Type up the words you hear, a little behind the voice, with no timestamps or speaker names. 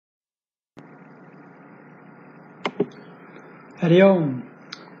Hari Om.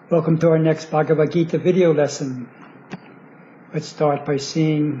 Welcome to our next Bhagavad Gita video lesson. Let's start by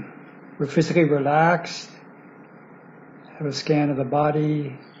seeing we're physically relaxed. Have a scan of the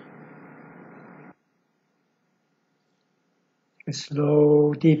body. A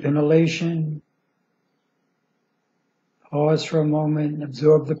slow, deep inhalation. Pause for a moment,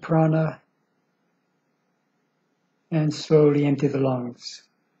 absorb the prana, and slowly empty the lungs.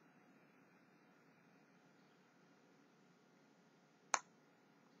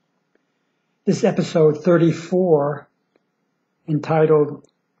 This is episode 34, entitled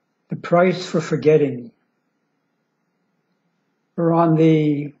The Price for Forgetting. We're on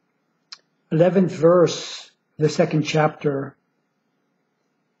the 11th verse of the second chapter.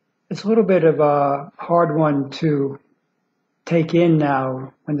 It's a little bit of a hard one to take in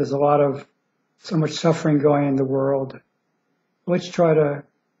now when there's so much suffering going in the world. Let's try to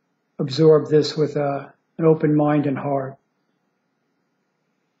absorb this with an open mind and heart.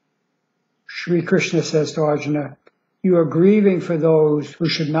 Sri Krishna says to Arjuna, "You are grieving for those who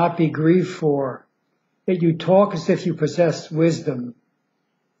should not be grieved for, yet you talk as if you possessed wisdom.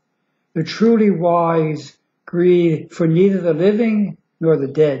 The truly wise grieve for neither the living nor the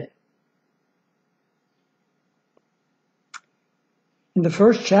dead." In the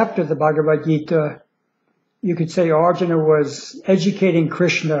first chapter of the Bhagavad Gita, you could say Arjuna was educating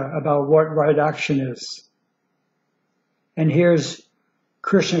Krishna about what right action is. And here's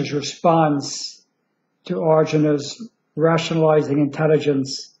Krishna's response to Arjuna's rationalizing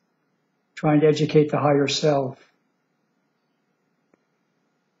intelligence, trying to educate the higher self.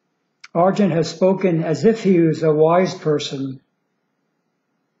 Arjuna has spoken as if he was a wise person.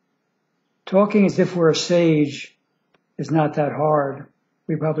 Talking as if we're a sage is not that hard.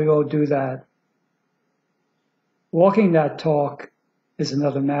 We probably all do that. Walking that talk is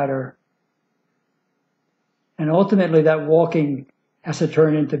another matter. And ultimately that walking has to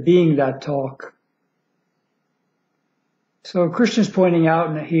turn into being that talk. So Krishna's pointing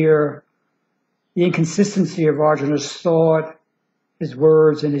out here the inconsistency of Arjuna's thought, his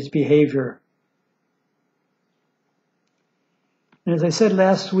words, and his behavior. And as I said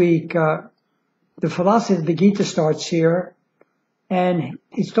last week, the philosophy of the Gita starts here, and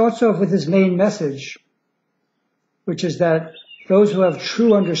he starts off with his main message, which is that those who have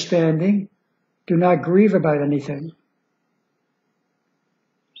true understanding do not grieve about anything.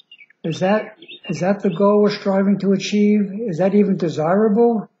 Is that the goal we're striving to achieve? Is that even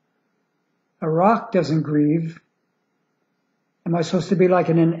desirable? A rock doesn't grieve. Am I supposed to be like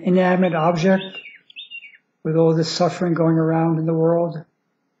an inanimate object with all this suffering going around in the world?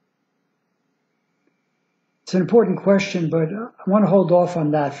 It's an important question, but I want to hold off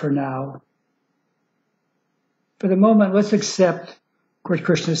on that for now. For the moment, let's accept what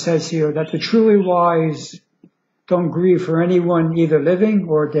Krishna says here, that the truly wise don't grieve for anyone either living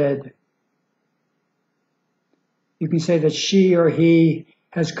or dead. You can say that she or he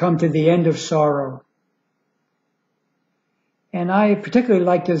has come to the end of sorrow. And I particularly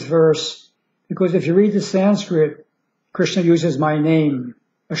like this verse because if you read the Sanskrit, Krishna uses my name,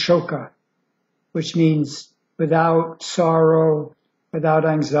 Ashoka, which means without sorrow, without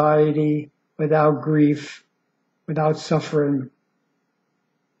anxiety, without grief, without suffering.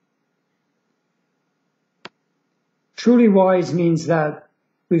 Truly wise means that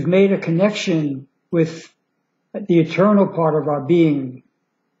we've made a connection with the eternal part of our being,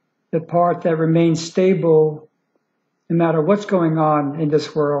 the part that remains stable no matter what's going on in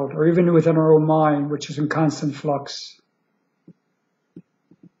this world, or even within our own mind, which is in constant flux.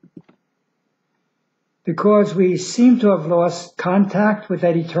 Because we seem to have lost contact with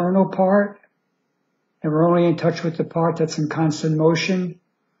that eternal part, and we're only in touch with the part that's in constant motion,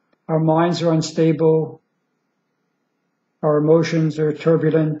 our minds are unstable, our emotions are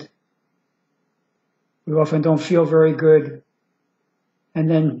turbulent. We often don't feel very good. And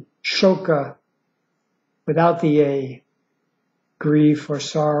then shoka, without the A, grief or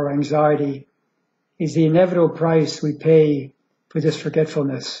sorrow, anxiety, is the inevitable price we pay for this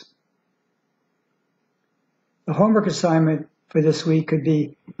forgetfulness. The homework assignment for this week could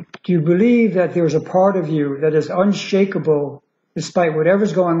be, do you believe that there's a part of you that is unshakable despite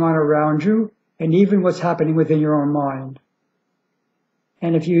whatever's going on around you and even what's happening within your own mind?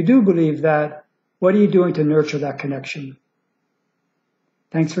 And if you do believe that, what are you doing to nurture that connection?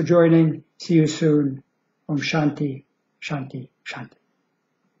 Thanks for joining. See you soon. Om Shanti, Shanti, Shanti.